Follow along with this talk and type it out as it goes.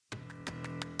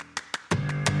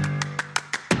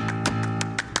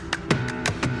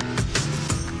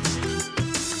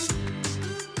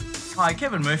Hi,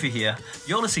 Kevin Murphy here.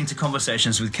 You're listening to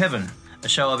Conversations with Kevin, a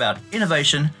show about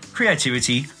innovation,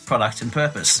 creativity, product and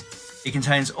purpose. It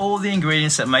contains all the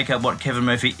ingredients that make up what Kevin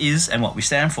Murphy is and what we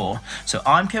stand for. So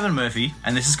I'm Kevin Murphy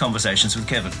and this is Conversations with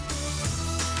Kevin.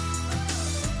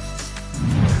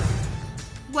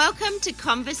 Welcome to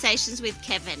Conversations with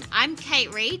Kevin. I'm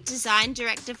Kate Reid, Design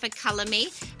Director for Colour Me,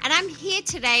 and I'm here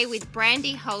today with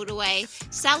Brandi Holdaway,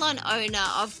 salon owner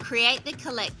of Create the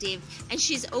Collective, and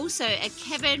she's also a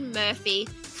Kevin Murphy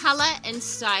Colour and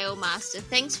Style Master.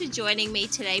 Thanks for joining me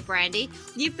today, Brandi.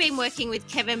 You've been working with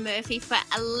Kevin Murphy for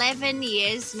 11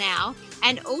 years now,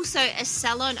 and also a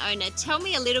salon owner. Tell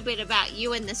me a little bit about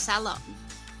you and the salon.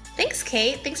 Thanks,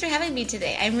 Kate. Thanks for having me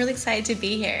today. I'm really excited to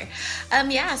be here.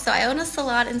 So I own a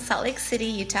salon in Salt Lake City,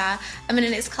 Utah. And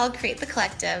it's called Create the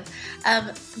Collective.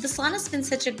 The salon has been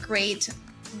such a great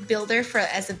builder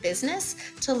as a business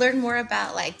to learn more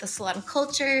about the salon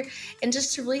culture and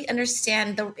just to really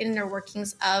understand the inner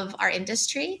workings of our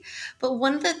industry. But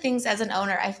one of the things as an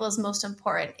owner I feel is most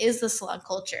important is the salon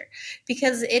culture,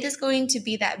 because it is going to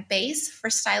be that base for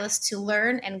stylists to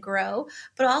learn and grow,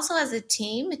 but also as a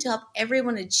team to help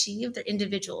everyone achieve their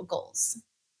individual goals.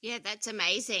 Yeah, that's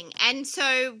amazing. And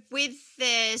so with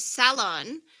the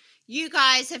salon, you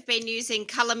guys have been using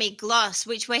Colour Me Gloss,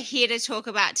 which we're here to talk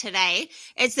about today.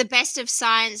 It's the best of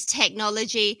science,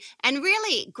 technology, and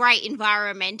really great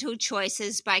environmental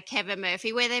choices by Kevin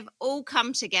Murphy, where they've all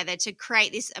come together to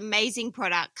create this amazing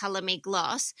product, Colour Me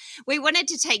Gloss. We wanted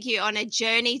to take you on a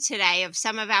journey today of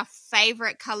some of our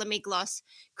favorite Colour Me Gloss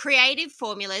creative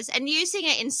formulas and using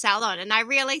it in salon. And I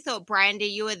really thought, Brandi,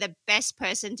 you were the best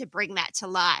person to bring that to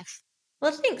life.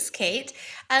 Well, thanks, Kate.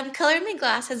 Color Me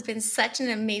Gloss has been such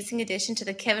an amazing addition to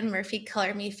the Kevin Murphy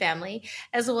Color Me family,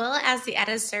 as well as the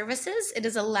added services it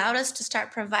has allowed us to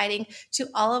start providing to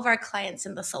all of our clients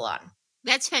in the salon.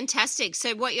 That's fantastic.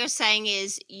 So what you're saying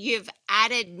is you've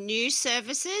added new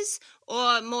services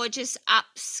or more just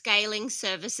upscaling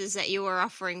services that you were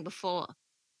offering before?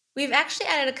 We've actually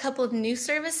added a couple of new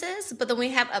services, but then we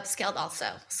have upscaled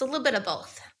also. So a little bit of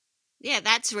both. Yeah,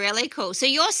 that's really cool. So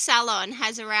your salon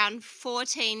has around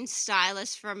 14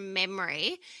 stylists from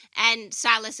memory and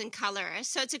stylists and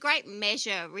colorists. So it's a great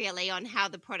measure really on how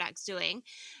the product's doing.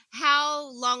 How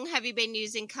long have you been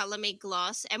using Colour Me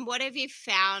Gloss and what have you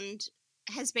found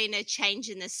has been a change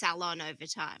in the salon over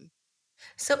time?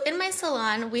 So in my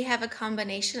salon, we have a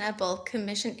combination of both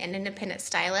commission and independent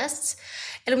stylists.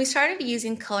 And we started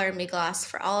using Color Me Gloss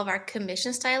for all of our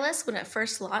commission stylists when it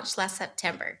first launched last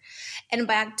September. And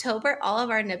by October, all of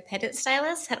our independent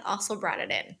stylists had also brought it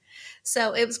in.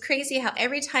 So it was crazy how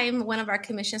every time one of our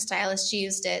commission stylists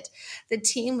used it, the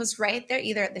team was right there,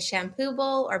 either at the shampoo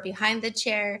bowl or behind the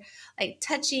chair,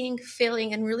 touching,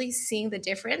 feeling, and really seeing the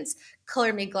difference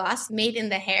Color Me Gloss made in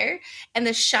the hair and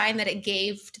the shine that it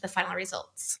gave to the final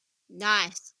results.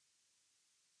 Nice.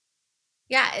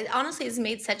 Yeah, it honestly has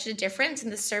made such a difference in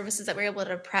the services that we're able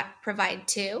to provide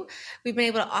too. We've been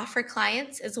able to offer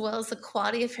clients as well as the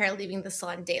quality of hair leaving the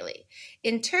salon daily.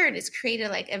 In turn, it's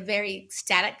created a very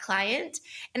static client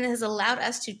and it has allowed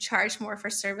us to charge more for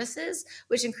services,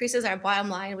 which increases our bottom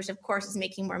line, which of course is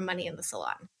making more money in the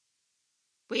salon.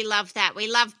 We love that.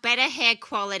 We love better hair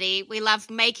quality. We love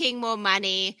making more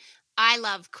money. I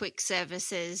love quick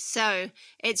services, so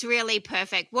it's really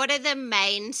perfect. What are the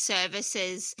main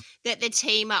services that the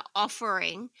team are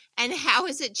offering and how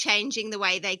is it changing the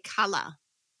way they color?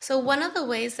 So one of the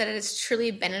ways that it has truly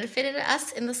benefited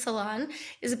us in the salon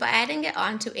is by adding it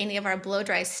onto any of our blow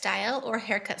dry style or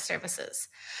haircut services.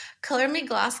 Color Me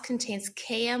Gloss contains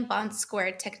KM Bond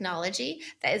Square technology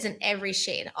that is in every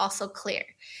shade, also clear.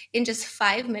 In just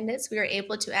 5 minutes, we are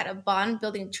able to add a bond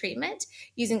building treatment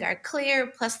using our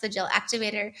clear plus the gel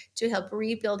activator to help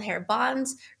rebuild hair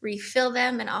bonds, refill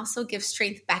them, and also give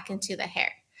strength back into the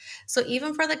hair. So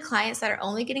even for the clients that are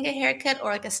only getting a haircut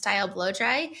or a style blow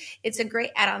dry, it's a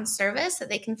great add-on service that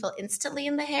they can feel instantly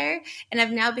in the hair and have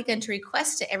now begun to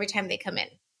request it every time they come in.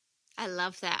 I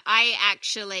love that. I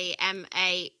actually am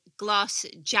a gloss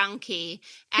junkie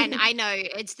and I know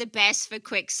it's the best for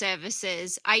quick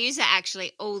services. I use it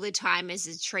actually all the time as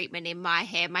a treatment in my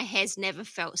hair. My hair's never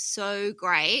felt so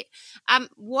great.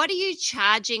 What are you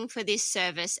charging for this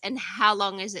service and how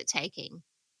long is it taking?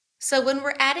 So when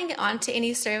we're adding it onto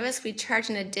any service, we charge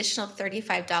an additional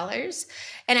 $35.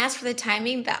 And as for the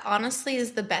timing, that honestly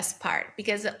is the best part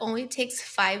because it only takes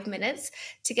 5 minutes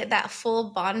to get that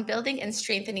full bond building and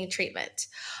strengthening treatment.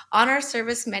 On our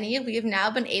service menu, we have now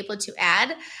been able to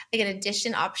add an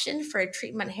addition option for a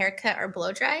treatment haircut or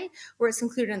blow dry where it's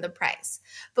included in the price.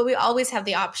 But we always have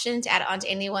the option to add it on to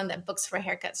anyone that books for a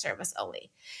haircut service only.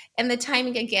 And the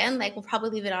timing again, we'll probably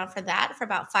leave it on for that for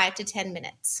about 5 to 10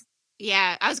 minutes.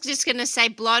 Yeah, I was just going to say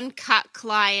blonde cut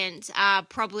clients are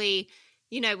probably,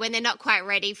 when they're not quite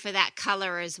ready for that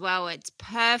color as well. It's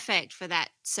perfect for that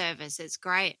service. It's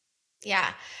great.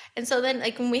 Yeah. And so then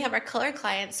like when we have our color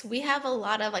clients, we have a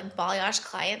lot of like balayage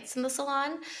clients in the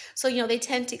salon. So, they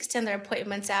tend to extend their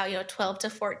appointments out, 12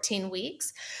 to 14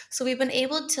 weeks. So we've been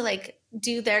able to like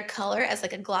do their color as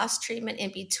like a gloss treatment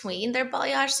in between their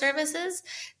balayage services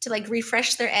to like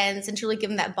refresh their ends and to really give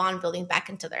them that bond building back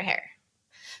into their hair.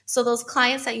 So those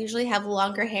clients that usually have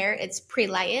longer hair, it's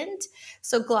pre-lightened.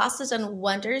 So gloss has done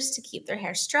wonders to keep their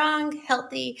hair strong,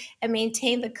 healthy, and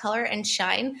maintain the color and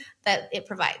shine that it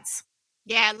provides.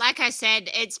 Yeah, like I said,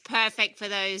 it's perfect for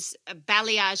those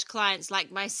balayage clients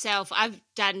like myself. I've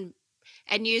done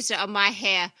and used it on my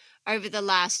hair over the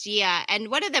last year. And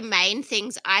one of the main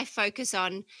things I focus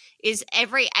on is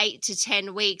every 8 to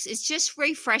 10 weeks is just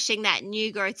refreshing that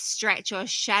new growth stretch or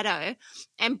shadow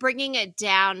and bringing it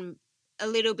down a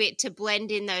little bit to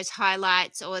blend in those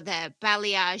highlights or the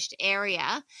balayaged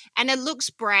area, and it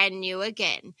looks brand new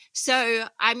again. So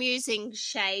I'm using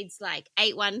shades like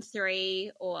 813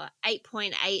 or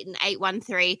 8.8 and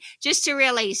 813 just to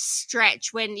really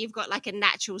stretch when you've got like a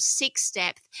natural 6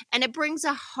 depth, and it brings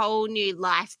a whole new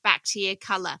life back to your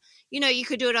color. You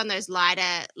could do it on those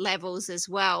lighter levels as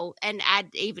well and add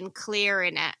even clear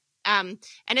in it. And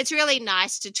it's really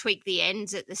nice to tweak the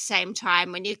ends at the same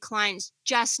time when your client's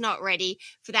just not ready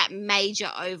for that major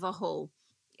overhaul.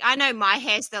 I know my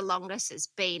hair's the longest it's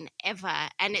been ever,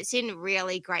 and it's in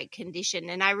really great condition,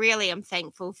 and I really am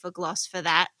thankful for Gloss for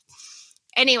that.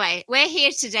 Anyway, we're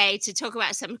here today to talk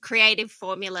about some creative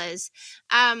formulas.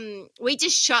 We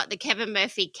just shot the Kevin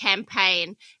Murphy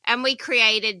campaign, and we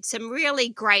created some really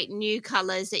great new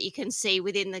colors that you can see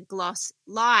within the Gloss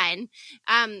line.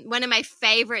 One of my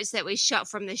favorites that we shot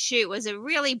from the shoot was a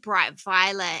really bright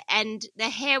violet, and the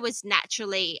hair was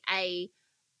naturally a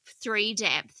 3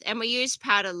 depth, and we used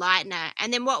powder lightener.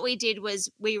 And then what we did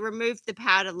was we removed the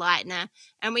powder lightener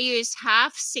and we used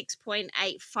half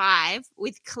 6.85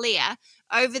 with clear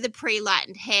over the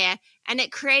pre-lightened hair, and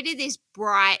it created this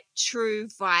bright true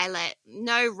violet,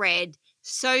 no red,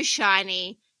 so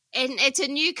shiny. And it's a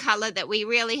new color that we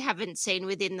really haven't seen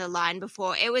within the line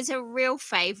before. It was a real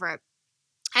favorite.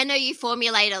 I know you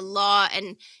formulate a lot,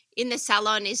 and in the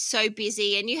salon is so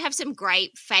busy, and you have some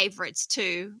great favorites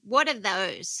too. What are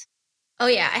those? Oh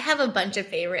yeah, I have a bunch of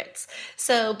favorites.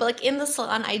 But like in the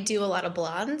salon, I do a lot of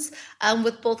blondes,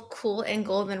 with both cool and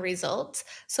golden results.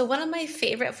 So one of my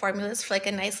favorite formulas for like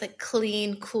a nice, like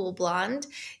clean, cool blonde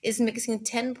is mixing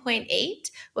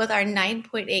 10.8 with our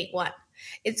 9.81.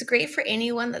 It's great for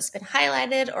anyone that's been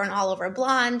highlighted or an all over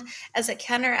blonde, as it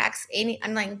counteracts any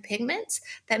underlying pigments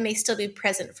that may still be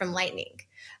present from lightening.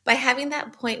 By having that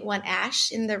zero point 0.1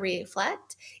 ash in the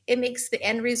reflect, it makes the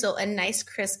end result a nice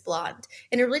crisp blonde,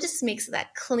 and it really just makes it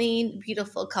that clean,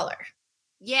 beautiful color.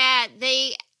 Yeah,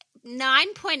 the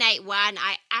 9.81,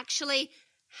 I actually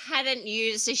hadn't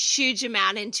used a huge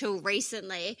amount until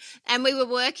recently. And we were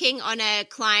working on a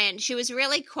client. She was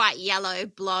really quite yellow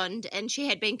blonde, and she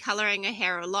had been coloring her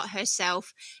hair a lot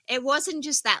herself. It wasn't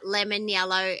just that lemon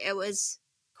yellow, it was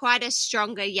quite a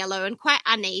stronger yellow and quite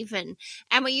uneven.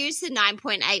 And we used the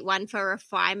 9.81 for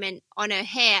refinement on her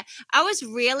hair. I was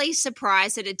really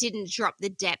surprised that it didn't drop the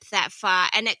depth that far,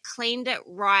 and it cleaned it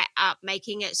right up,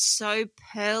 making it so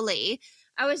pearly.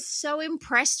 I was so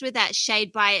impressed with that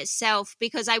shade by itself,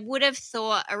 because I would have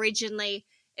thought originally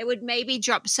it would maybe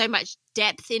drop so much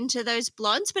depth into those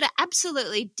blondes, but it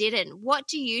absolutely didn't. What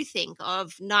do you think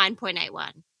of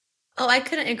 9.81? Oh, I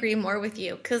couldn't agree more with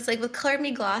you because, like, with Color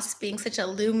Me Gloss being such a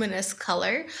luminous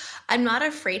color, I'm not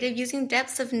afraid of using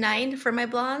depths of 9 for my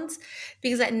blondes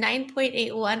because that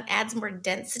 9.81 adds more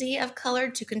density of color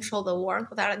to control the warmth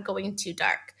without it going too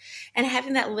dark. And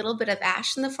having that little bit of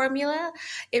ash in the formula,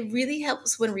 it really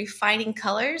helps when refining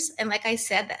colors. And, like I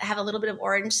said, that have a little bit of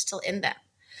orange still in them.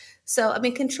 So, I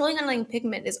mean, controlling underlying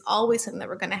pigment is always something that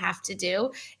we're going to have to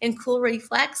do, and cool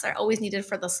reflex are always needed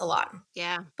for the salon.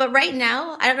 Yeah. But right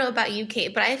now, I don't know about you,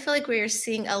 Kate, but I feel like we're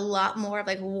seeing a lot more of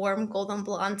like warm golden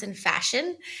blondes in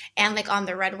fashion and like on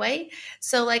the runway.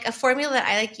 So like a formula that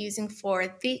I like using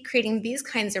for creating these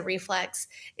kinds of reflex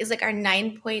is like our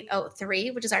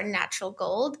 9.03, which is our natural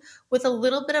gold, with a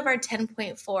little bit of our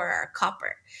 10.4, our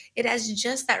copper. It has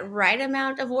just that right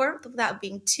amount of warmth without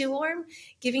being too warm,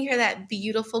 giving her that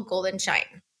beautiful golden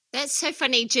shine. That's so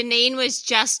funny. Janine was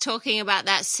just talking about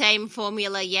that same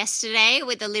formula yesterday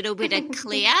with a little bit of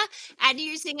clear and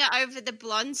using it over the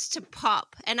blondes to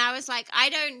pop. And I was like, I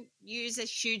don't use a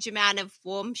huge amount of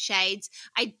warm shades.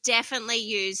 I definitely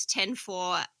use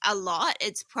 10-4 a lot.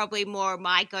 It's probably more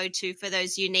my go-to for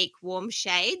those unique warm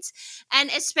shades. And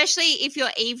especially if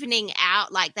you're evening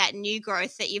out like that new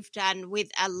growth that you've done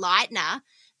with a lightener,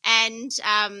 and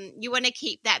you want to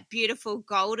keep that beautiful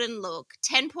golden look.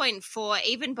 10.4,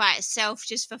 even by itself,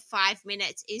 just for 5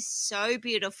 minutes, is so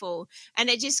beautiful. And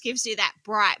it just gives you that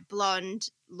bright blonde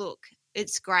look.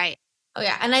 It's great. Oh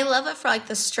yeah, and I love it for like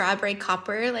the strawberry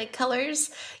copper like colors,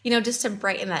 just to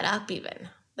brighten that up even,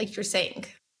 like you're saying.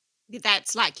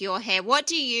 That's like your hair. What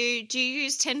do you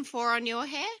use 10.4 on your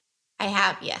hair? I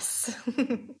have, yes.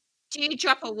 Do you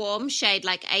drop a warm shade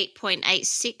like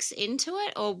 8.86 into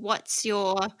it, or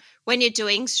when you're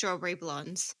doing strawberry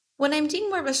blondes? When I'm doing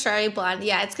more of a strawberry blonde,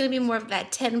 yeah, it's going to be more of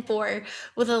that 10-4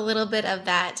 with a little bit of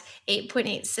that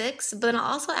 8.86, but then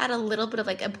I'll also add a little bit of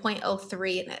like a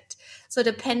 0.03 in it. So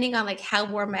depending on like how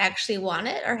warm I actually want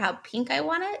it or how pink I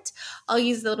want it, I'll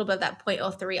use a little bit of that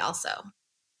 0.03 also.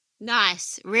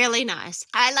 Nice, really nice.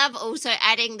 I love also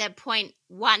adding the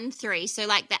 0.13, so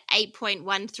like the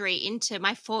 8.13 into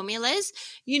my formulas.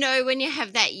 When you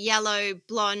have that yellow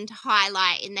blonde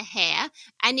highlight in the hair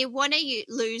and you want to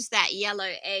lose that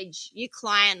yellow edge, your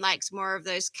client likes more of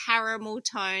those caramel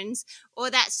tones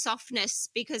or that softness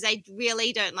because they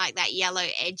really don't like that yellow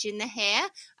edge in the hair.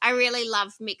 I really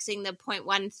love mixing the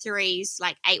 0.13s,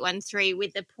 like 813,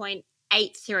 with the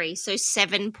 0.83, so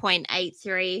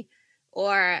 7.83.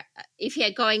 Or if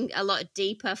you're going a lot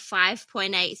deeper,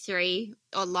 5.83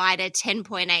 or lighter,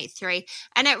 10.83.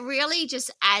 And it really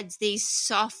just adds these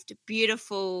soft,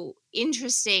 beautiful,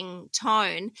 interesting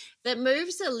tone that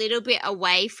moves a little bit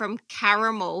away from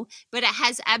caramel, but it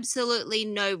has absolutely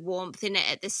no warmth in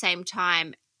it at the same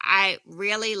time. I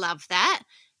really love that.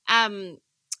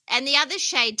 And the other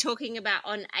shade, talking about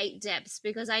on 8 depths,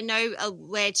 because I know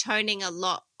we're toning a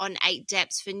lot on 8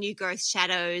 depths for new growth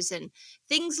shadows and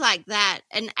things like that.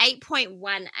 And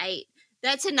 8.18,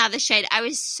 that's another shade. I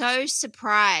was so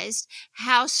surprised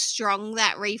how strong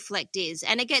that reflect is.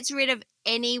 And it gets rid of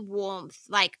any warmth,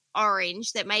 like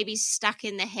orange, that may be stuck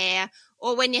in the hair,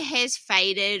 or when your hair's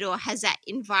faded or has that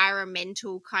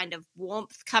environmental kind of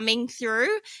warmth coming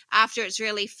through after it's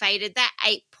really faded. That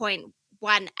 8.18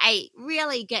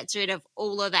 really gets rid of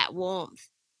all of that warmth.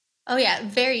 Oh yeah,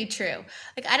 very true.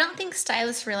 Like I don't think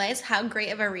stylists realize how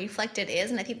great of a reflect it is,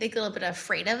 and I think they get a little bit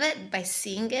afraid of it by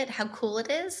seeing it, how cool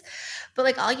it is. But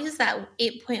like I'll use that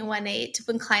 8.18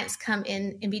 when clients come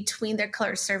in between their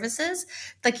color services,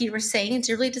 like you were saying,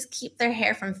 to really just keep their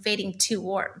hair from fading too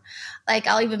warm. Like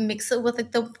I'll even mix it with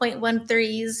like the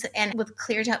 0.13s and with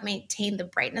clear to help maintain the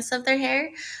brightness of their hair,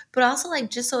 but also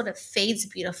like just so it fades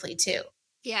beautifully too.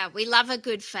 Yeah, we love a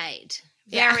good fade.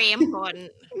 Very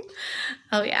important.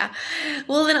 Oh, yeah.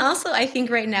 Well, then also, I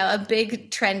think right now a big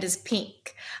trend is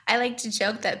pink. I like to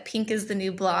joke that pink is the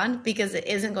new blonde because it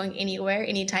isn't going anywhere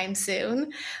anytime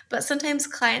soon. But sometimes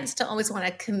clients don't always want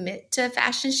to commit to a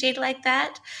fashion shade like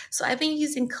that. So I've been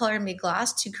using Color Me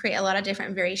Gloss to create a lot of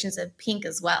different variations of pink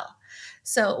as well.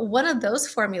 So one of those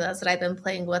formulas that I've been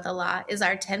playing with a lot is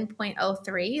our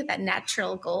 10.03, that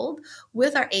natural gold,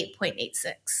 with our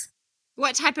 8.86.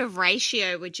 What type of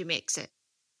ratio would you mix it?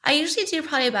 I usually do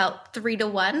probably about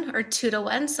 3-1 or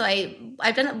 2-1. So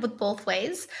I've done it with both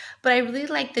ways, but I really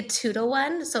like the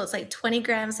 2-1. So it's like 20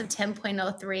 grams of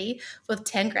 10.03 with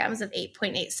 10 grams of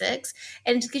 8.86.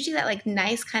 And it just gives you that like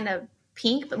nice kind of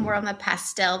pink, but more on the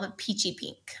pastel, but peachy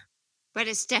pink. But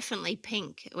it's definitely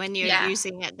pink when you're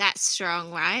using it that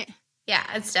strong, right? Yeah,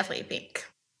 it's definitely pink.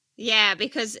 Yeah,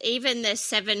 because even the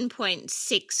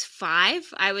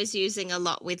 7.65, I was using a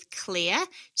lot with clear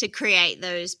to create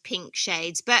those pink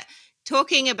shades. But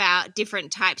talking about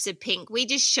different types of pink, we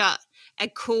just shot a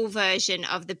cool version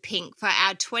of the pink for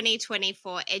our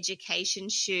 2024 education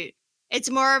shoot. It's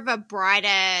more of a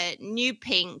brighter new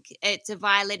pink. It's a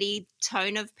violety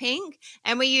tone of pink.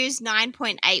 And we used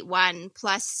 9.81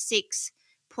 plus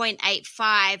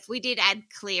 6.85. We did add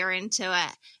clear into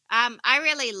it. I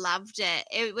really loved it.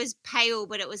 It was pale,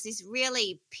 but it was this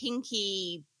really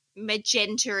pinky,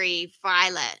 magenta-y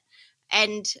violet.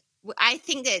 And I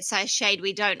think it's a shade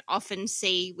we don't often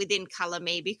see within Color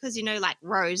Me because, like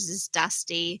rose is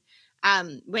dusty.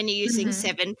 When you're using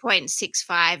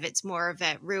 7.65, it's more of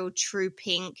a real true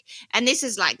pink. And this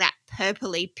is like that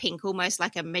purpley pink, almost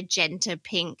like a magenta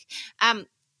pink.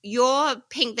 Your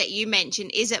pink that you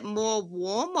mentioned, is it more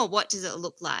warm or what does it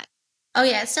look like? Oh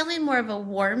yeah, it's definitely more of a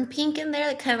warm pink in there,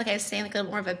 like kind of like I was saying, like a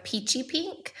more of a peachy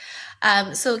pink.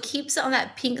 So it keeps it on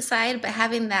that pink side, but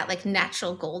having that like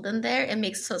natural gold in there, it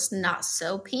makes it so it's not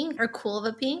so pink or cool of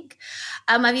a pink.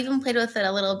 I've even played with it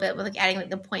a little bit with like adding like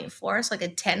the 0.4, so like a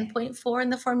 10.4 in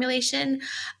the formulation,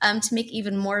 to make it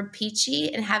even more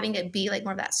peachy and having it be like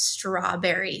more of that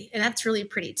strawberry. And that's really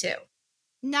pretty too.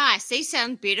 Nice. These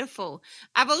sound beautiful.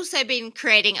 I've also been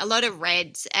creating a lot of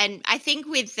reds, and I think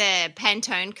with the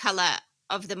Pantone color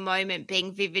of the moment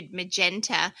being vivid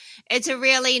magenta, it's a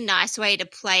really nice way to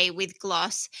play with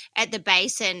gloss at the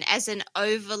base and as an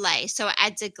overlay. So it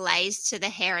adds a glaze to the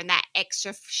hair and that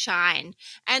extra shine.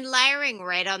 And layering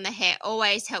red on the hair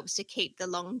always helps to keep the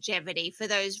longevity for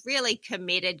those really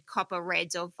committed copper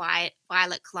reds or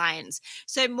violet clients.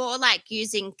 So more like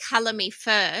using Color Me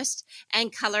first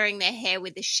and coloring their hair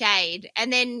with the shade,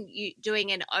 and then you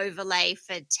doing an overlay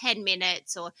for 10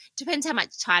 minutes, or depends how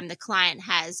much time the client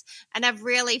has. And I've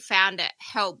really found it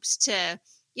helps to,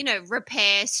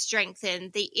 repair, strengthen.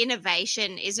 The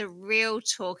innovation is a real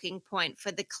talking point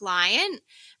for the client.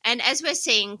 And as we're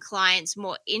seeing clients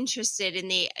more interested in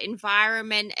the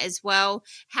environment as well,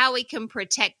 how we can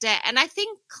protect it. And I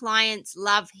think clients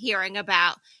love hearing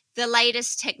about the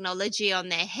latest technology on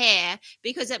their hair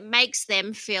because it makes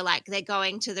them feel like they're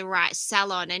going to the right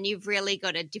salon, and you've really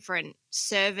got a different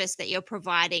service that you're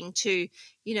providing to,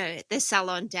 the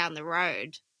salon down the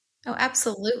road. Oh,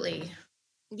 absolutely.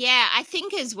 Yeah, I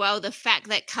think as well the fact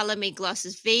that Color Me Gloss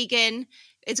is vegan,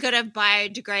 it's got a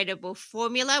biodegradable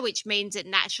formula, which means it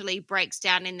naturally breaks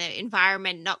down in the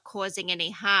environment, not causing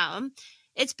any harm.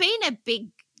 It's been a big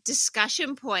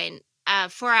discussion point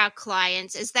for our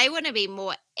clients as they want to be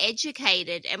more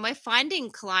educated, and we're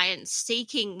finding clients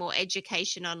seeking more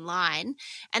education online,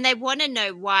 and they want to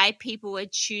know why people are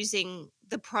choosing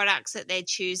the products that they're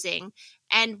choosing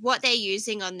and what they're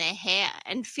using on their hair,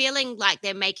 and feeling like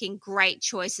they're making great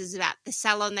choices about the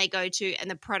salon they go to and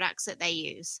the products that they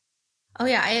use. Oh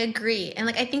yeah, I agree. And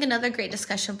like I think another great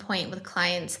discussion point with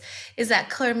clients is that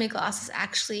Color Me Gloss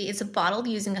is a bottle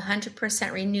using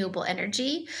 100% renewable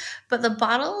energy, but the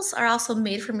bottles are also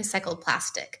made from recycled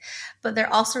plastic, but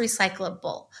they're also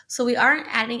recyclable. So we aren't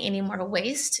adding any more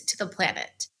waste to the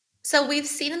planet. So we've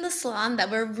seen in the salon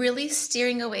that we're really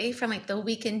steering away from like the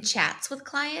weekend chats with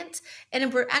clients,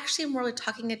 and we're actually more like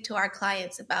talking to our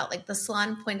clients about like the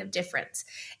salon point of difference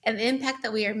and the impact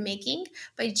that we are making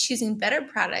by choosing better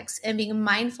products and being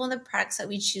mindful in the products that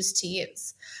we choose to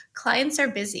use. Clients are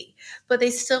busy, but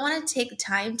they still want to take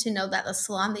time to know that the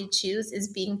salon they choose is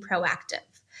being proactive.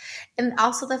 And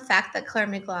also the fact that Color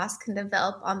Me Gloss can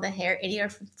develop on the hair anywhere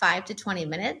from 5 to 20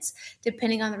 minutes,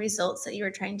 depending on the results that you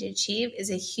are trying to achieve, is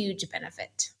a huge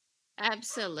benefit.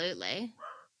 Absolutely.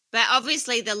 But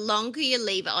obviously, the longer you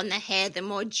leave it on the hair, the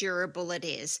more durable it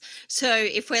is. So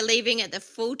if we're leaving it the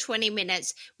full 20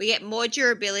 minutes, we get more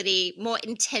durability, more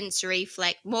intense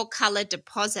reflect, more color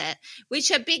deposit,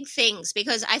 which are big things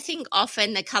because I think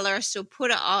often the colorist will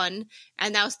put it on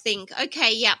and they'll think,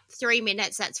 okay, yep, 3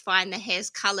 minutes, that's fine, the hair's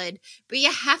colored. But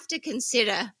you have to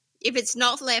consider, if it's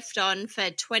not left on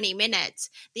for 20 minutes,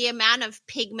 the amount of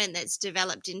pigment that's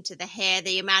developed into the hair,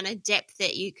 the amount of depth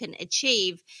that you can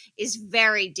achieve is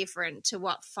very different to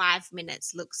what 5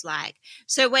 minutes looks like.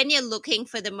 So when you're looking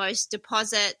for the most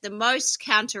deposit, the most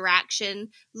counteraction,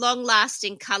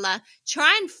 long-lasting color,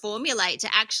 try and formulate to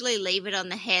actually leave it on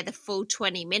the hair the full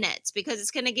 20 minutes because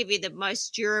it's going to give you the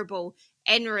most durable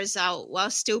end result while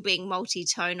still being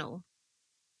multi-tonal.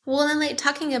 Well, and like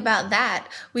talking about that,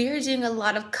 we are doing a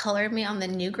lot of Color Me on the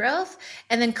new growth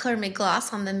and then Color Me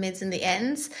Gloss on the mids and the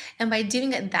ends. And by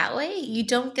doing it that way, you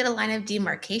don't get a line of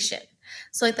demarcation.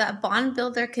 So like that bond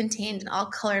builder contained in all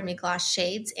Color Me Gloss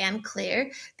shades and clear,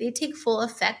 they take full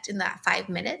effect in that 5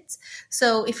 minutes.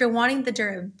 So if you're wanting the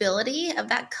durability of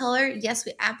that color, yes,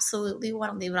 we absolutely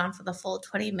want to leave it on for the full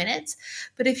 20 minutes.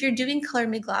 But if you're doing Color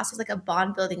Me Gloss as like a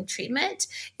bond building treatment,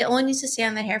 it only needs to stay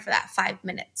on the hair for that 5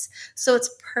 minutes. So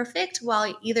it's perfect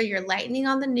while either you're lightening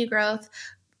on the new growth,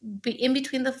 be in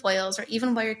between the foils, or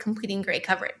even while you're completing gray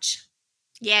coverage.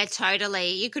 Yeah,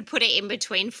 totally. You could put it in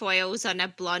between foils on a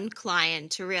blonde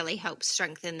client to really help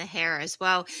strengthen the hair as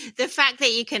well. The fact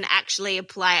that you can actually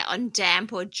apply it on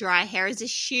damp or dry hair is a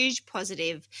huge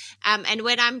positive. And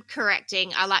when I'm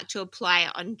correcting, I like to apply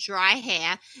it on dry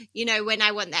hair, when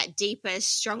I want that deeper,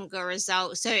 stronger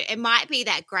result. So it might be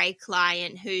that grey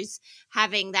client who's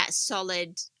having that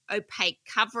solid opaque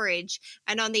coverage,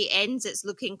 and on the ends it's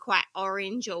looking quite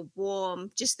orange or warm,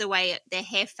 just the way their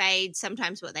hair fades,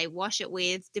 sometimes what they wash it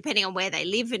with, depending on where they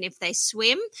live and if they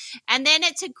swim. And then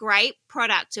it's a great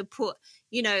product to put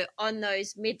on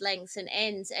those mid-lengths and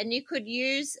ends, and you could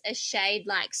use a shade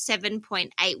like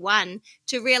 7.81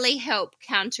 to really help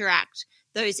counteract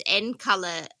those end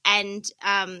color and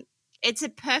it's a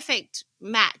perfect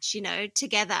match,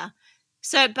 together.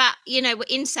 So, but,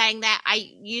 in saying that,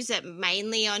 I use it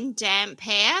mainly on damp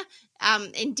hair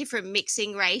in different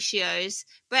mixing ratios.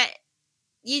 But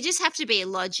you just have to be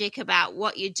logic about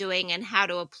what you're doing and how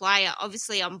to apply it.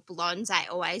 Obviously, on blondes, I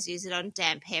always use it on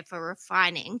damp hair for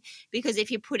refining, because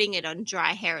if you're putting it on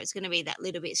dry hair, it's going to be that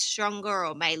little bit stronger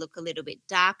or may look a little bit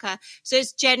darker. So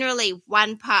it's generally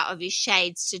 1 part of your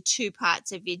shades to 2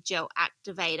 parts of your gel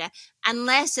activator,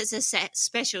 unless it's a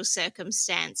special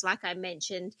circumstance, like I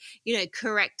mentioned,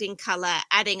 correcting color,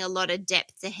 adding a lot of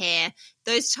depth to hair,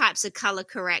 those types of color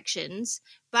corrections.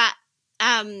 But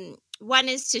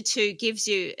 1:2 gives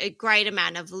you a great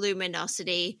amount of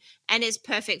luminosity, and it's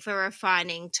perfect for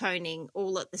refining, toning,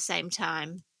 all at the same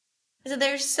time. So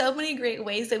there's so many great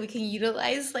ways that we can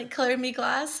utilize like Color Me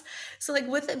Gloss. So like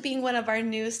with it being one of our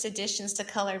newest additions to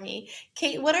Color Me,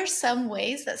 Kate, what are some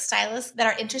ways that stylists that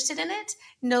are interested in it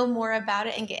know more about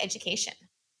it and get education?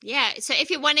 Yeah, so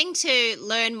if you're wanting to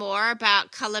learn more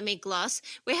about Color Me Gloss,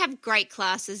 we have great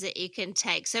classes that you can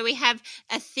take. So we have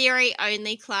a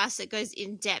theory-only class that goes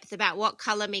in depth about what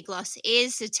Color Me Gloss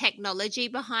is, the technology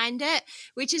behind it,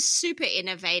 which is super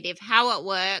innovative, how it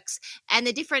works, and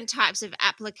the different types of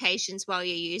applications while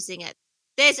you're using it.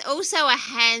 There's also a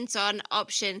hands-on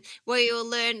option where you'll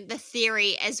learn the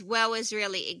theory as well as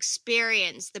really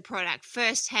experience the product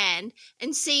firsthand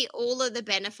and see all of the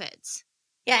benefits.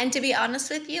 Yeah, and to be honest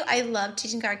with you, I love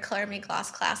teaching our Color Me Gloss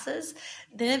classes.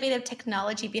 The innovative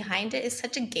technology behind it is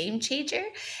such a game changer,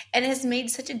 and it has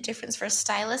made such a difference for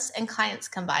stylists and clients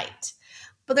combined.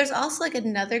 But there's also like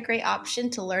another great option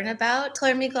to learn about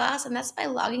Color Me Gloss, and that's by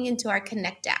logging into our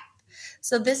Connect app.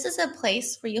 So this is a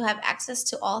place where you have access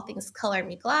to all things Color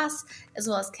Me Gloss, as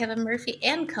well as Kevin Murphy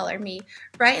and Color Me,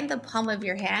 right in the palm of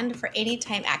your hand for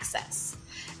anytime access.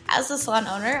 As a salon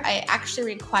owner, I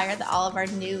actually require that all of our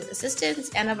new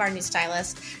assistants and of our new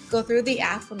stylists go through the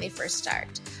app when they first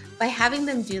start. By having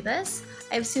them do this,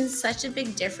 I've seen such a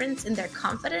big difference in their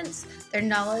confidence, their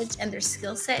knowledge, and their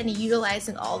skill set in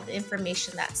utilizing all the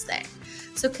information that's there.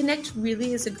 So Connect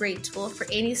really is a great tool for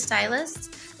any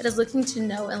stylist that is looking to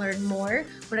know and learn more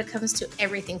when it comes to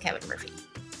everything Kevin Murphy.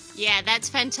 Yeah, that's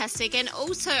fantastic. And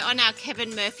also on our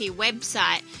Kevin Murphy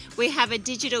website, we have a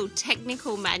digital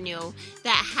technical manual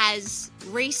that has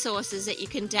resources that you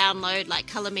can download, like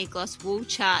Color Me Gloss wool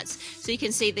charts, so you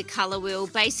can see the color wheel,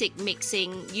 basic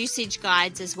mixing, usage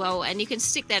guides as well, and you can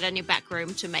stick that on your back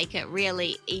room to make it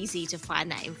really easy to find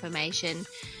that information.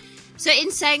 So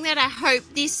in saying that, I hope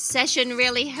this session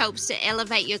really helps to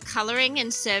elevate your colouring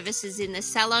and services in the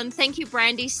salon. Thank you,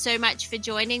 Brandi, so much for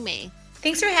joining me.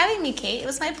 Thanks for having me, Kate. It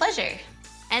was my pleasure.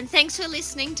 And thanks for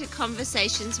listening to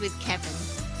Conversations with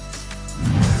Kevin.